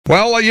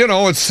Well,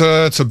 it's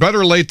a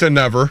better late than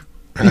never.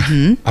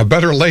 Mm-hmm. A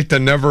better late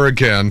than never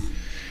again.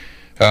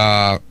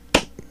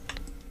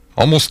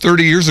 Almost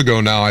 30 years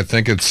ago now, I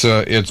think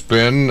it's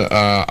been.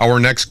 Our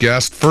next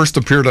guest first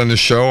appeared on the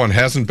show and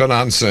hasn't been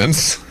on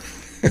since.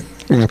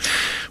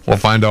 We'll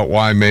find out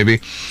why,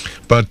 maybe.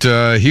 But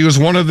he was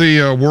one of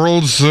the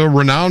world's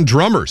renowned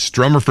drummers.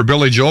 Drummer for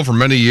Billy Joel for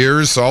many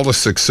years, all the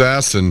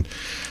success, and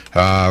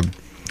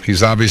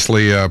he's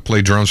obviously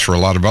played drums for a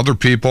lot of other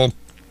people.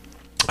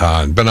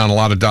 Been on a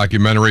lot of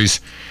documentaries,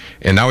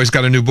 and now he's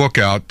got a new book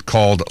out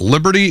called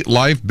Liberty,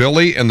 Life,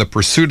 Billy, and the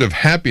Pursuit of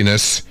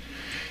Happiness.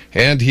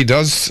 And he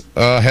does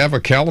have a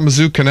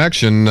Kalamazoo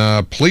connection.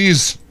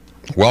 Please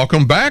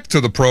welcome back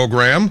to the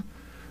program,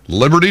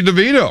 Liberty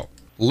DeVitto.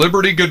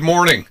 Liberty, good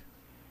morning.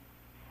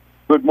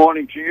 Good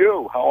morning to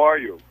you. How are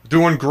you?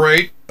 Doing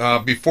great.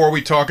 Before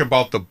we talk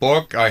about the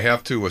book, I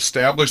have to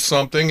establish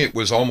something. It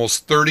was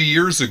almost 30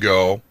 years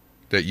ago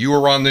that you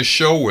were on this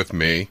show with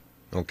me,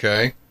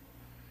 okay?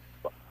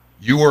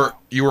 You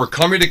were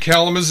coming to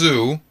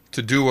Kalamazoo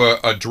to do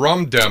a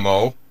drum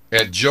demo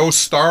at Joe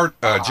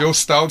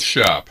Stout's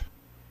shop.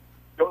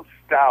 Joe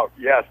Stout,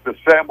 yes, the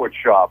sandwich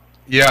shop.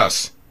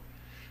 Yes.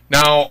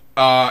 Now,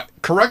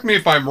 correct me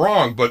if I'm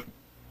wrong, but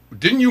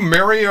didn't you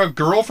marry a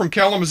girl from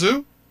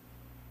Kalamazoo?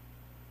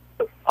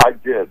 I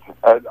did,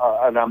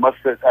 and I must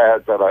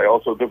add that I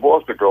also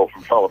divorced a girl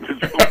from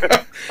Kalamazoo.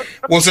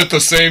 Was it the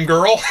same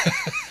girl?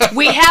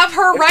 We have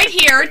her right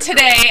here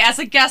today as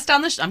a guest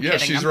on the show. I'm kidding.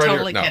 She's I'm right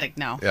totally here. No. kidding.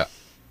 No. Yeah.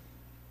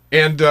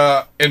 And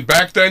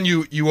back then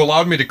you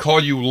allowed me to call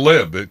you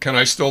Lib. Can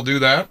I still do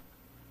that?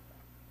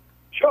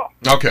 Sure.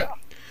 Okay.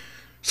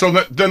 So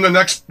then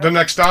the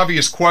next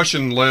obvious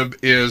question, Lib,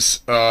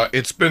 is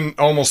it's been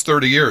almost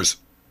 30 years.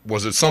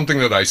 Was it something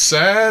that I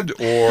said,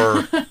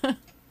 or?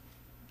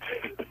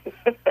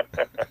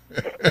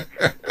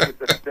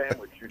 The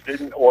sandwich. You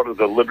didn't order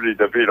the Liberty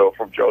DeVitto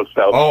from Joe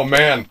Stout. Oh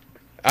man,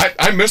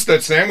 I missed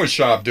that sandwich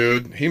shop,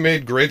 dude. He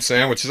made great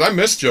sandwiches. I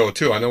miss Joe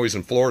too. I know he's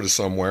in Florida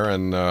somewhere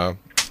and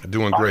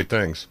doing great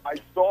things. I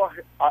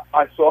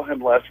saw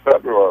him last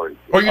February.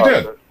 Oh, you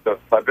did?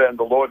 My band,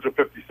 the Lords of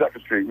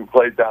 52nd Street, we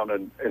played down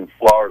in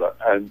Florida,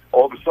 and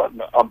all of a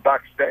sudden I'm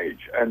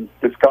backstage, and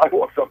this guy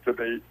walks up to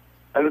me,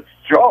 and it's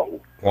Joe.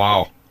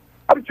 Wow.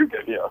 How did you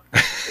get here?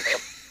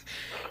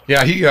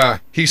 Yeah,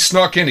 he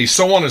snuck in. He's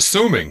so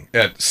unassuming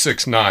at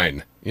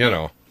 6'9", Yeah,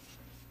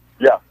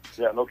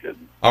 no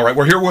kidding. All right,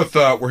 we're here with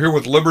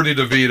Liberty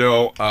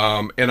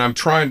DeVitto, and I'm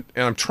trying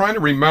to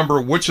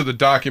remember which of the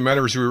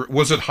documentaries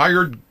was it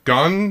Hired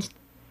Gun?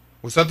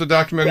 Was that the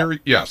documentary?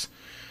 Yeah.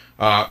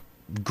 Yes.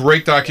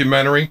 Great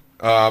documentary,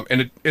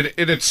 and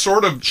it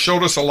sort of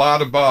showed us a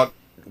lot about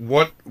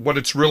what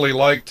it's really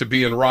like to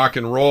be in rock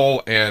and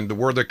roll and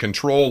where the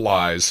control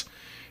lies,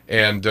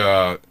 and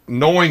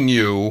knowing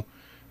you.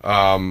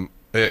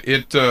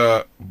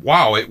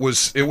 It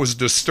was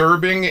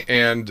disturbing,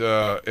 and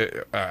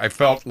I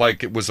felt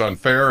like it was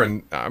unfair,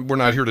 and we're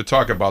not here to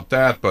talk about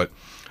that, but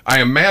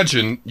I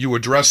imagine you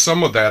address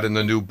some of that in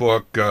the new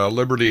book,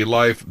 Liberty,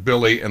 Life,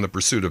 Billy, and the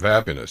Pursuit of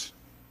Happiness.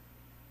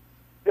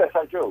 Yes,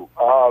 I do.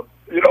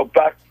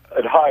 Back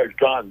at Hired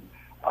Gun,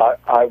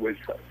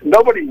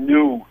 nobody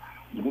knew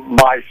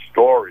my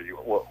story,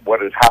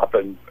 what had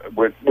happened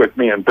with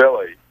me and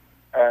Billy.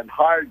 And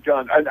Hired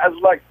Gun, and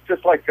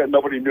just like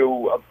nobody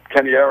knew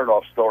Kenny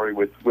Aronoff's story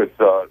with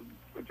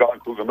John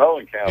Cougar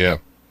Mellencamp. Yeah.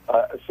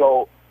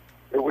 So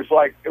it was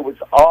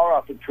our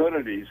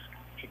opportunities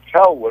to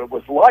tell what it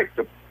was like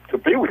to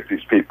be with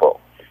these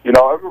people.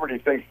 Everybody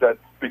thinks that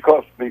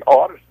because the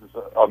artist is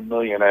a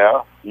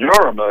millionaire,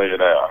 you're a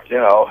millionaire.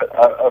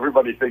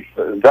 Everybody thinks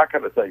that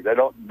kind of thing. They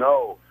don't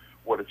know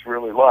what it's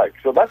really like.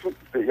 So that's what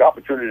the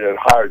opportunity that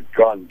Hired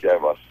Gun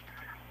gave us.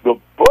 The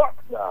book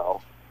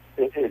now.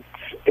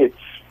 It's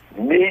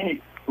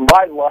me,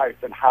 my life,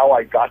 and how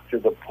I got to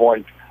the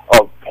point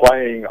of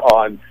playing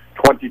on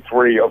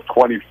 23 of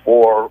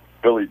 24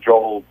 Billy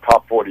Joel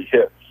top 40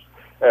 hits,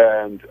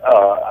 and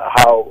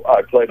how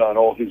I played on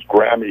all his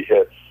Grammy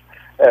hits,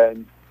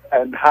 and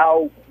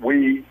how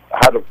we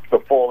had the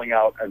falling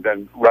out and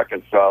then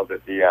reconciled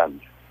at the end.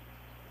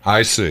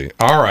 I see.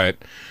 All right.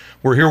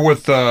 We're here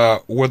with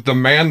the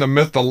man, the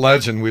myth, the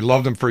legend. We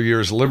loved him for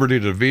years. Liberty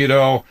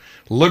DeVitto.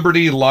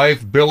 Liberty,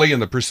 Life, Billy,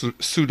 and the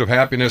Pursuit of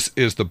Happiness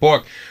is the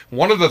book.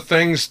 One of the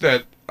things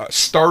that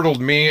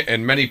startled me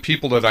and many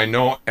people that I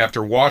know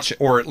after watching,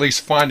 or at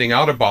least finding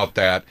out about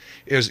that,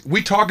 is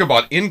we talk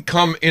about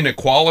income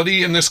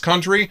inequality in this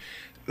country.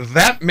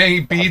 That may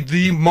be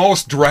the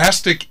most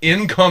drastic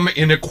income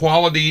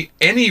inequality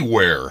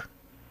anywhere.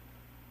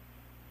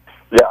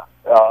 Yeah,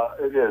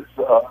 it is.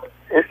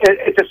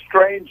 It's a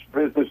strange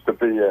business to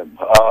be in.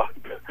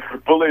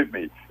 Believe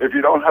me, if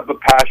you don't have the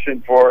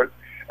passion for it,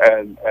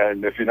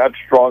 and if you're not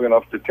strong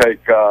enough to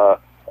take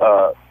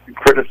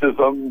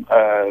criticism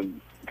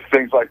and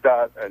things like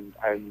that,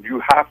 and you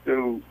have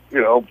to,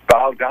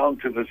 bow down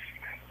to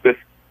this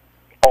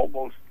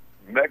almost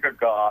mega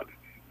god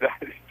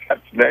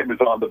that's name is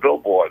on the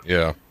billboard.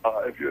 Yeah.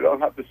 If you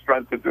don't have the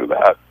strength to do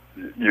that,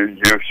 you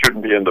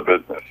shouldn't be in the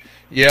business.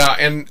 Yeah,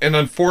 and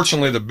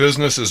unfortunately the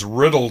business is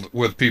riddled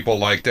with people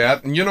like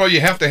that. And you know,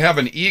 you have to have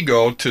an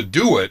ego to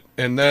do it.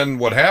 And then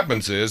what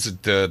happens is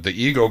the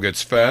ego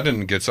gets fed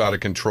and gets out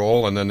of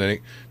control, and then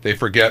they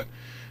forget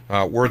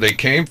where they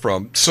came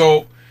from.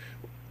 So,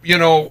 you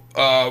know,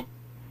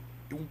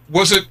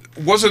 was it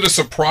a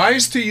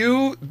surprise to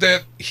you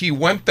that he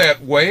went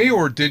that way,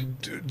 or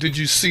did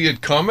you see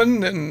it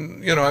coming?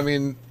 And you know, I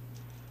mean,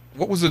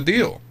 what was the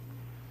deal?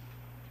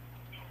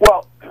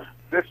 Well,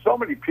 there's so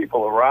many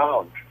people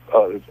around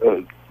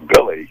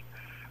Billy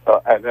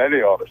and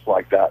any artist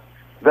like that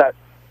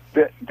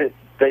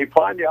they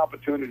find the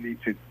opportunity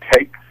to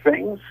take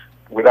things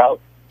without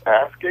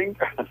asking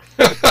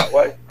that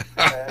way.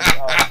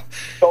 And,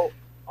 so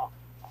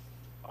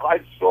I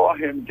saw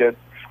him get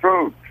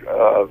screwed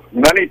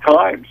many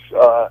times,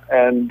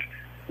 and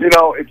you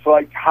know, it's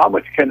like, how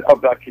much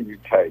of that can you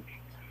take?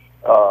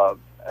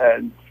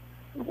 And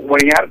when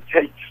he had to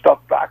take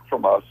stuff back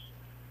from us,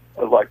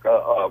 like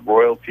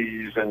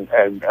royalties and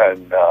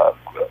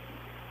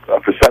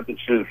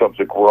percentages of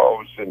the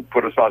gross, and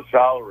put us on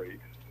salary.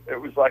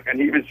 It was like, and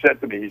he even said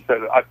to me, he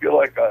said, I feel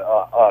like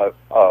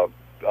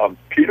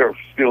Peter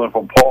stealing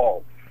from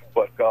Paul,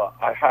 but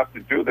I have to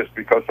do this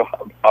because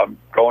I'm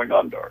going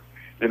under,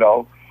 you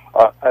know.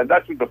 And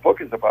that's what the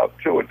book is about,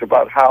 too. It's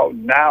about how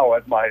now,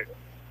 at my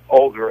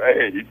older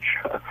age,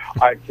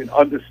 I can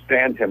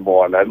understand him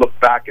more, and I look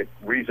back at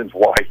reasons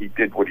why he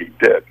did what he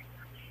did.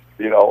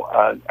 You know,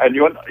 and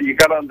you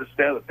got to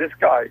understand that this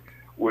guy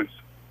was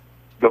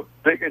the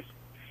biggest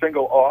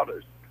single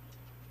artist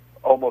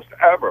almost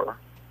ever,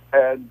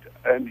 and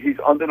he's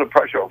under the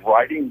pressure of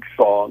writing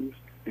songs.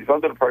 He's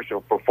under the pressure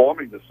of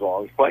performing the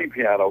songs, playing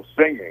piano,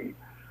 singing,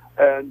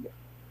 and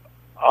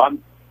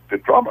I'm the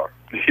drummer.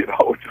 You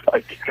know, it's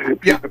like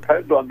it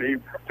depends on me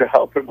to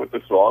help him with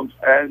the songs,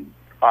 and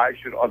I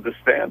should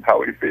understand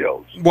how he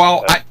feels.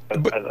 Well,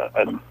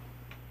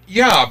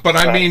 Yeah, but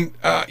I mean,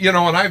 you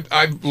know, and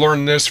I've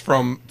learned this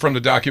from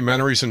the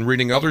documentaries and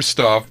reading other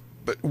stuff.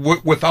 But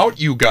without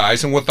you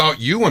guys, and without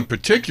you in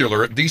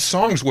particular, these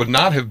songs would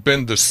not have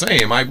been the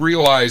same. I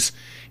realize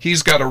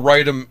he's got to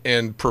write them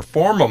and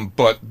perform them,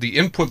 but the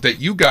input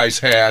that you guys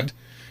had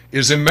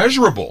is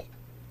immeasurable.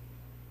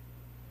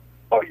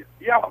 Oh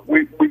yeah,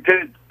 we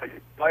did.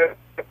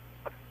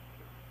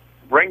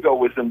 Ringo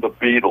was in the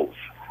Beatles.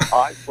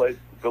 I played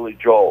Billy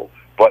Joel.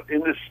 But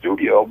in the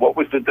studio, what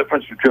was the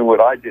difference between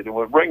what I did and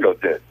what Ringo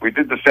did? We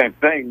did the same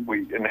thing.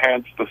 We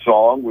enhanced the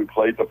song. We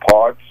played the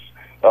parts.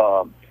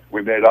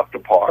 We made up the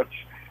parts.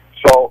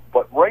 So,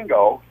 but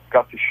Ringo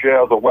got to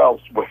share the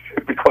wealth with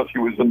it because he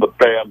was in the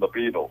band, the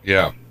Beatles.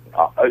 Yeah.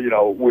 You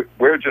know,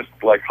 we're just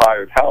like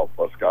hired help,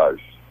 us guys.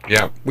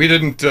 Yeah. We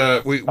didn't.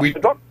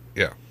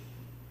 Yeah.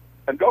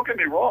 And don't get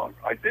me wrong.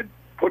 I did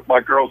put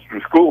my girls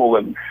through school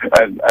and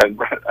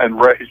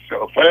raise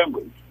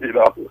families. You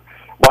know.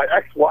 My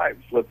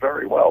ex-wives live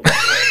very well.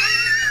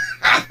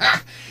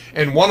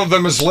 And one of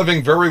them is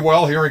living very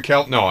well here in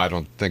Cal. No, I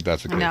don't think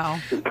that's a good. No.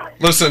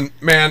 Listen,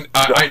 man,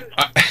 I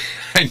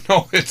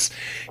know it's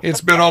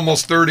been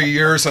almost 30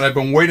 years, and I've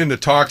been waiting to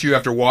talk to you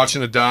after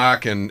watching the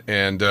doc and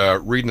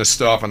reading the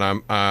stuff, and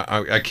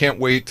I can't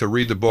wait to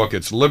read the book.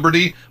 It's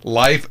Liberty,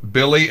 Life,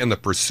 Billy, and the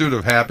Pursuit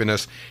of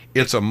Happiness.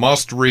 It's a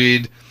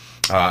must-read.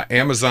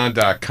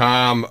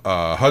 Amazon.com,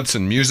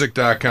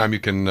 HudsonMusic.com. You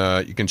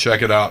can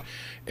check it out.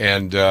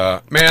 And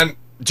man,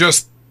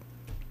 just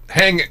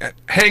hang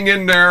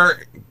in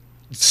there,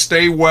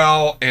 stay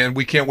well, and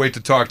we can't wait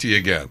to talk to you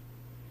again.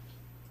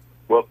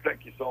 Well,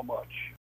 thank you so much.